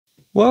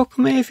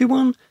Welcome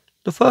everyone.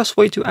 The first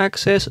way to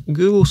access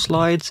Google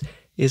Slides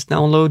is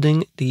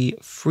downloading the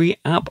free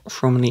app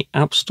from the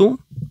App Store.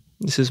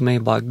 This is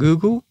made by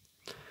Google.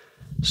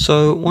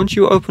 So once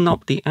you open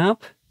up the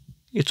app,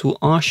 it will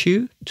ask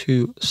you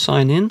to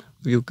sign in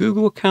with your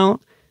Google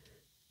account,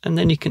 and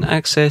then you can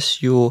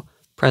access your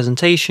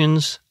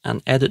presentations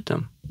and edit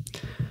them.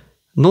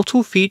 Not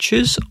all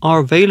features are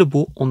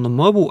available on the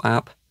mobile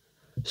app,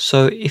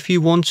 so if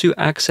you want to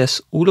access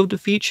all of the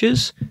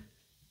features,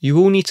 you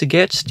will need to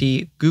get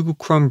the Google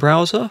Chrome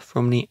browser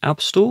from the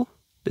App Store.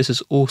 This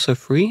is also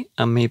free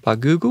and made by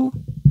Google.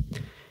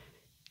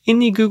 In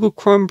the Google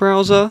Chrome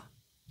browser,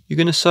 you're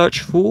going to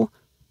search for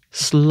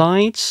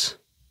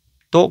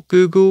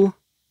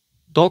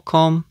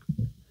slides.google.com,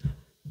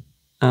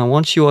 and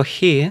once you are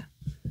here,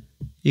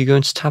 you're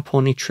going to tap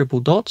on the triple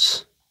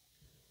dots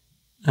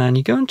and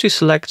you're going to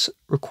select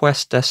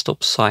Request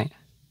Desktop Site.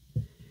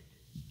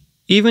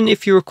 Even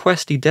if you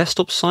request the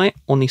desktop site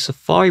on the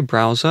Safari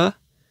browser,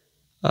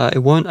 it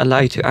won't allow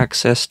you to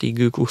access the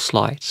Google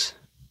Slides.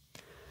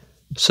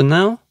 So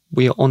now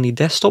we are on the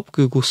desktop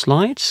Google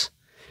Slides.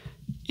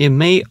 It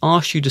may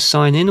ask you to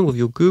sign in with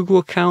your Google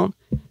account.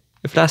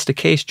 If that's the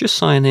case, just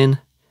sign in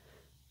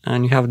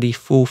and you have the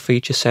full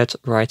feature set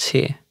right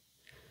here.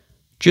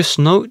 Just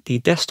note the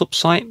desktop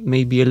site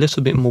may be a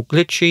little bit more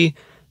glitchy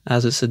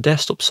as it's a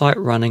desktop site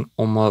running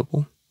on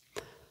mobile.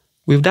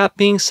 With that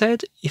being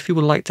said, if you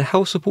would like to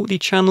help support the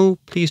channel,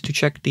 please do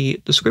check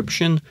the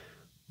description.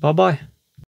 Bye bye.